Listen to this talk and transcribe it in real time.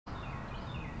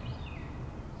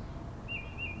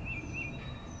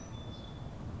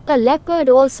A leopard,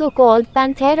 also called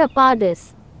Panthera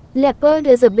pardus. Leopard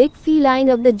is a big feline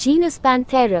of the genus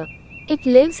Panthera. It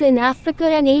lives in Africa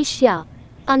and Asia.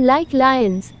 Unlike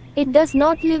lions, it does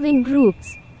not live in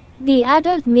groups. The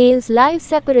adult males live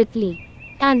separately,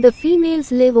 and the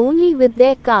females live only with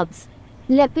their cubs.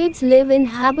 Leopards live in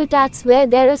habitats where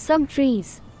there are some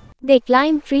trees. They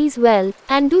climb trees well,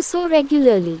 and do so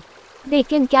regularly. They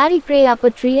can carry prey up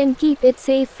a tree and keep it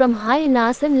safe from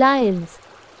hyenas and lions.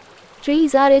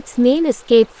 Trees are its main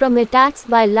escape from attacks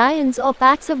by lions or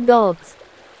packs of dogs.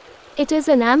 It is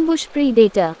an ambush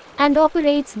predator, and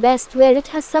operates best where it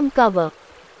has some cover.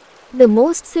 The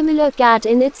most similar cat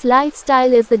in its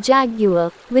lifestyle is the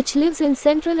jaguar, which lives in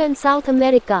Central and South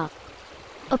America.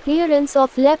 Appearance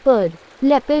of leopard.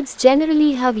 Leopards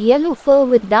generally have yellow fur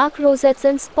with dark rosettes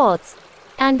and spots,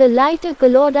 and a lighter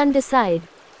colored underside.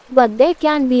 But there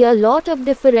can be a lot of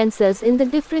differences in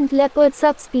the different leopard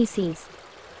subspecies.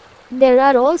 There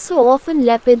are also often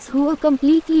leopards who are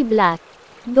completely black.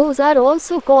 Those are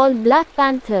also called black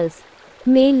panthers.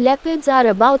 Male leopards are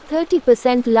about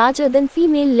 30% larger than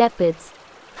female leopards.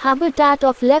 Habitat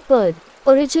of leopard.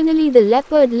 Originally the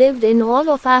leopard lived in all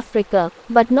of Africa,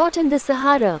 but not in the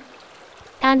Sahara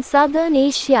and southern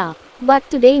Asia. But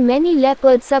today many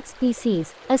leopard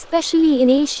subspecies, especially in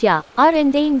Asia, are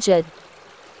endangered.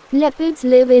 Leopards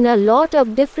live in a lot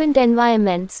of different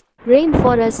environments: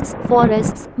 rainforests,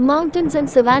 forests, mountains and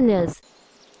savannas.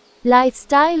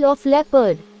 Lifestyle of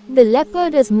leopard. The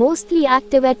leopard is mostly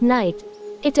active at night.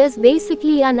 It is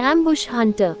basically an ambush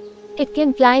hunter. It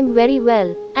can climb very well,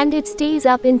 and it stays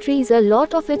up in trees a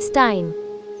lot of its time.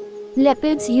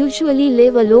 Leopards usually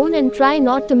live alone and try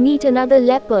not to meet another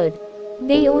leopard.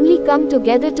 They only come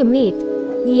together to mate.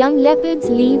 Young leopards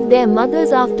leave their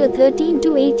mothers after 13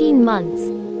 to 18 months.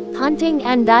 Hunting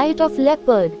and diet of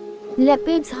leopard.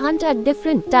 Leopards hunt at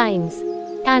different times,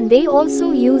 and they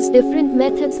also use different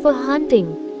methods for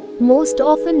hunting. Most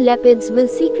often leopards will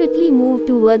secretly move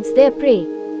towards their prey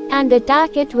and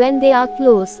attack it when they are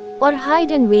close, or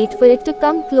hide and wait for it to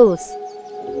come close.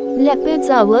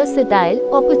 Leopards are versatile,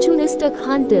 opportunistic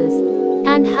hunters,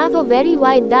 and have a very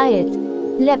wide diet.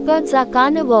 Leopards are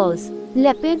carnivores.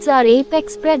 Leopards are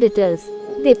apex predators.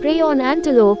 They prey on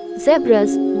antelope,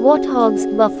 zebras, warthogs,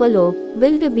 buffalo,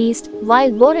 wildebeest,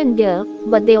 wild boar and deer,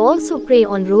 but they also prey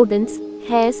on rodents,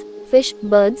 hares, fish,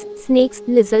 birds, snakes,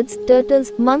 lizards,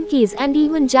 turtles, monkeys and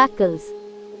even jackals.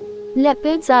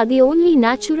 Leopards are the only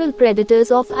natural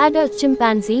predators of adult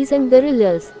chimpanzees and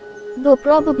gorillas, though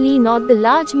probably not the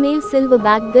large male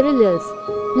silverback gorillas.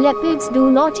 Leopards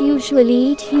do not usually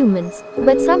eat humans,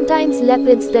 but sometimes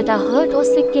leopards that are hurt or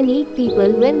sick can eat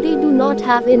people when they do not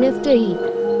have enough to eat.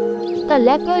 A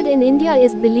leopard in India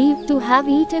is believed to have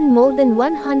eaten more than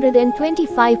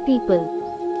 125 people.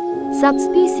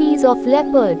 Subspecies of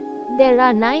leopard. There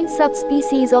are 9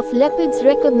 subspecies of leopards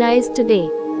recognized today,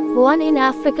 1 in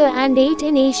Africa and 8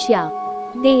 in Asia.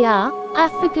 They are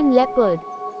African leopard,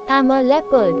 Amur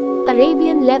leopard,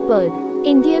 Arabian leopard,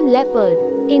 Indian leopard,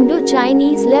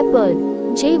 Indo-Chinese leopard,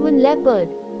 Javan leopard,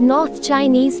 North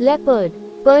Chinese leopard,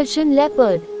 Persian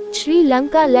leopard, Sri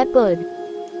Lanka leopard.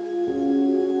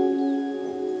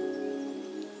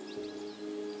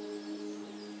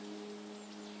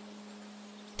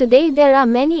 Today there are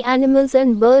many animals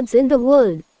and birds in the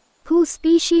world whose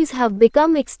species have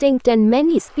become extinct, and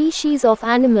many species of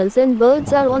animals and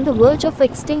birds are on the verge of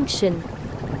extinction,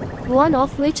 one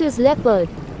of which is leopard.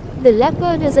 The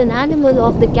leopard is an animal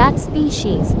of the cat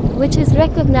species, which is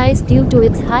recognized due to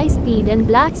its high speed and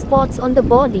black spots on the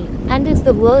body, and is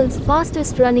the world's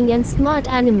fastest running and smart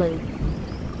animal,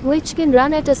 which can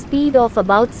run at a speed of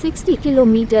about 60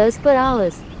 kilometers per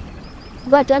hour.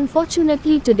 But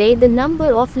unfortunately today the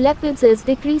number of leopards is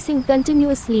decreasing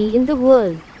continuously in the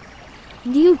world.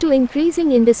 Due to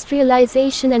increasing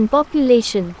industrialization and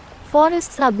population,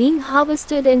 forests are being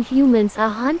harvested and humans are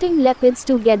hunting leopards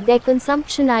to get their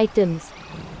consumption items,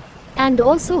 and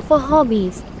also for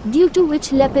hobbies, due to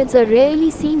which leopards are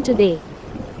rarely seen today.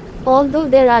 Although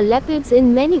there are leopards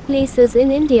in many places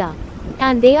in India,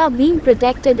 and they are being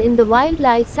protected in the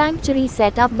wildlife sanctuary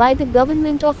set up by the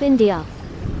Government of India,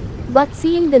 but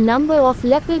seeing the number of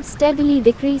leopards steadily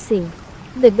decreasing,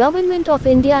 the Government of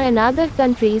India and other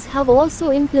countries have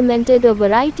also implemented a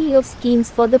variety of schemes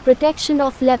for the protection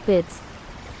of leopards.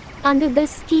 Under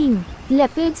this scheme,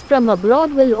 leopards from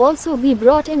abroad will also be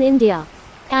brought in India,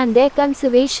 and their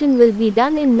conservation will be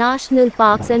done in national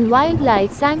parks and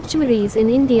wildlife sanctuaries in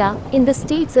India, in the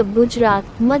states of Gujarat,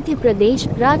 Madhya Pradesh,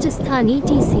 Rajasthan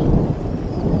etc.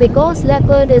 Because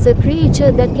leopard is a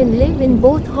creature that can live in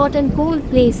both hot and cold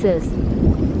places.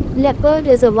 Leopard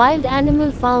is a wild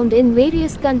animal found in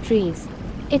various countries.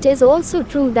 It is also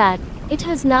true that it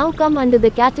has now come under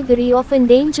the category of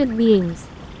endangered beings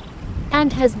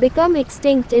and has become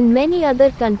extinct in many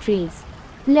other countries.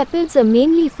 Leopards are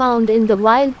mainly found in the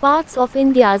wild parts of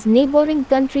India's neighboring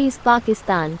countries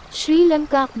Pakistan, Sri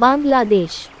Lanka,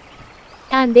 Bangladesh.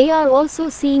 And they are also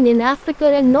seen in Africa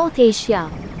and North Asia.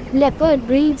 Leopard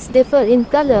breeds differ in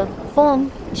color,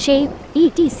 form, shape,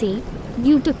 etc.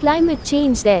 due to climate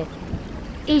change there.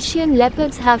 Asian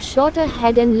leopards have shorter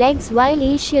head and legs while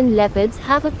Asian leopards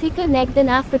have a thicker neck than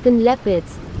African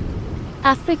leopards.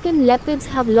 African leopards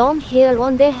have long hair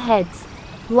on their heads,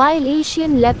 while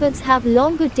Asian leopards have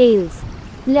longer tails.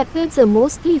 Leopards are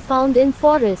mostly found in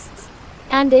forests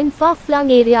and in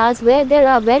far-flung areas where there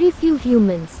are very few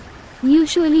humans.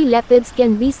 Usually leopards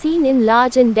can be seen in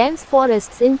large and dense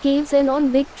forests in caves and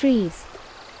on big trees.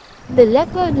 The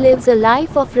leopard lives a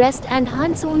life of rest and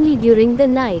hunts only during the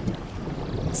night.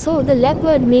 So the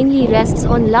leopard mainly rests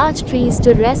on large trees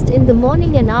to rest in the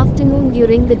morning and afternoon.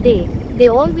 During the day, they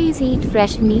always eat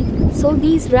fresh meat, so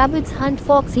these rabbits hunt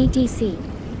fox etc.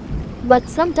 But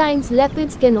sometimes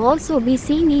leopards can also be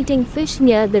seen eating fish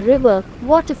near the river,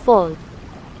 waterfall.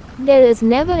 There is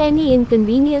never any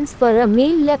inconvenience for a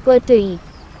male leopard to eat,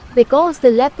 because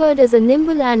the leopard is a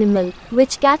nimble animal,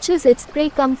 which catches its prey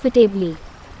comfortably.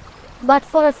 But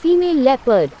for a female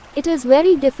leopard, it is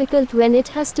very difficult when it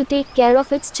has to take care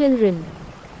of its children.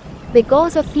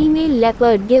 Because a female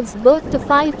leopard gives birth to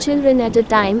 5 children at a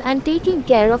time, and taking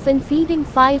care of and feeding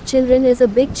 5 children is a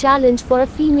big challenge for a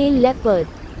female leopard.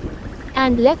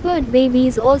 And leopard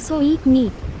babies also eat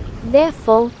meat.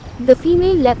 Therefore, the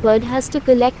female leopard has to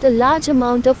collect a large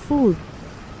amount of food.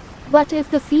 But if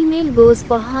the female goes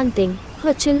for hunting,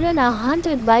 her children are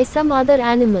hunted by some other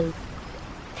animal.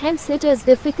 Hence it is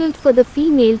difficult for the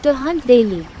female to hunt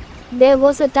daily. There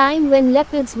was a time when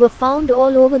leopards were found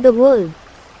all over the world.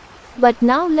 But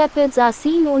now leopards are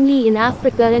seen only in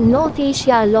Africa and North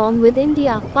Asia along with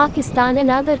India, Pakistan and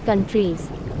other countries.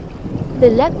 The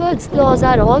leopard's claws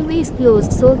are always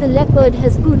closed, so the leopard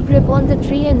has good grip on the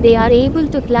tree and they are able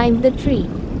to climb the tree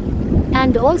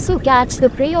and also catch the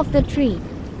prey of the tree.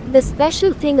 The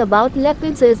special thing about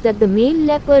leopards is that the male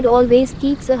leopard always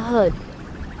keeps a herd.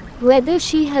 Whether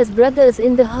she has brothers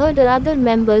in the herd or other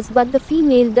members, but the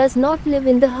female does not live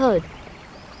in the herd.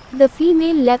 The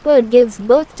female leopard gives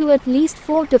birth to at least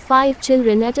 4 to 5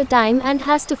 children at a time and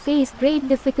has to face great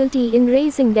difficulty in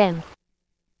raising them.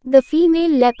 The female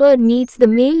leopard meets the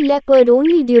male leopard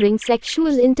only during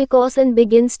sexual intercourse and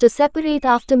begins to separate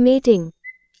after mating.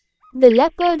 The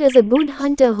leopard is a good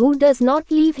hunter who does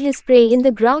not leave his prey in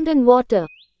the ground and water.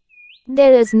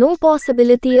 There is no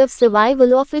possibility of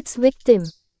survival of its victim.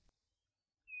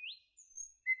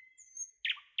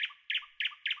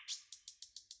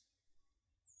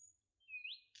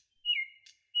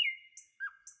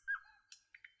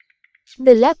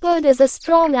 The leopard is a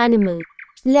strong animal.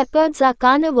 Leopards are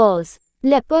carnivores.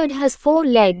 Leopard has 4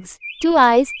 legs, 2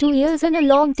 eyes, 2 ears and a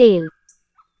long tail.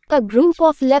 A group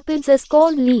of leopards is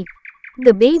called leap.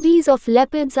 The babies of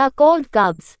leopards are called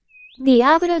cubs. The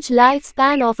average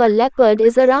lifespan of a leopard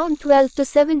is around 12 to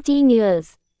 17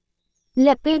 years.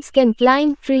 Leopards can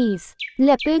climb trees.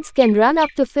 Leopards can run up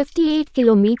to 58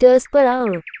 kilometers per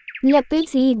hour.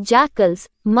 Leopards eat jackals,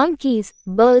 monkeys,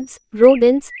 birds,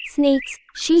 rodents, snakes,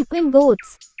 sheep and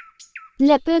goats.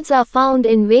 Leopards are found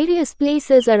in various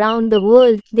places around the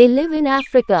world. They live in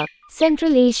Africa,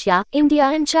 Central Asia, India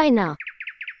and China.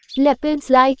 Leopards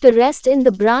like to rest in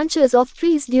the branches of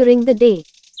trees during the day.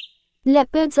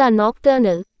 Leopards are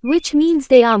nocturnal, which means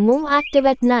they are more active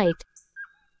at night.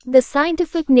 The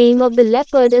scientific name of the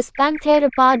leopard is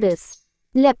Panthera pardus.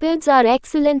 Leopards are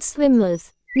excellent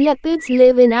swimmers. Leopards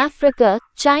live in Africa,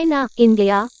 China,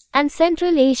 India, and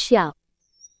Central Asia.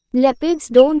 Leopards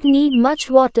don't need much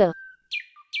water.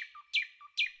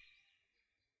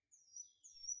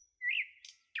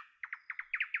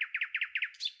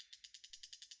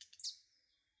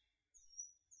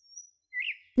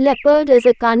 Leopard is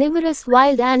a carnivorous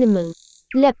wild animal.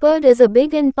 Leopard is a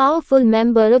big and powerful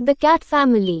member of the cat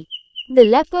family. The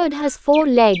leopard has 4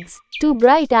 legs, 2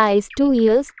 bright eyes, 2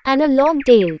 ears, and a long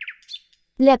tail.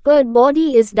 Leopard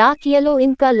body is dark yellow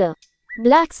in color.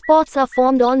 Black spots are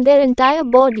formed on their entire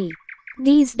body.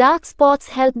 These dark spots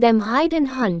help them hide and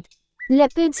hunt.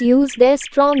 Leopards use their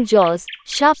strong jaws,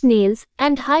 sharp nails,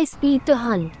 and high speed to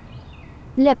hunt.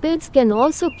 Leopards can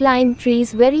also climb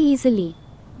trees very easily.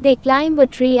 They climb a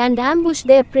tree and ambush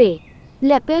their prey.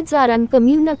 Leopards are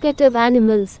uncommunicative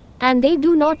animals, and they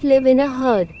do not live in a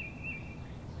herd.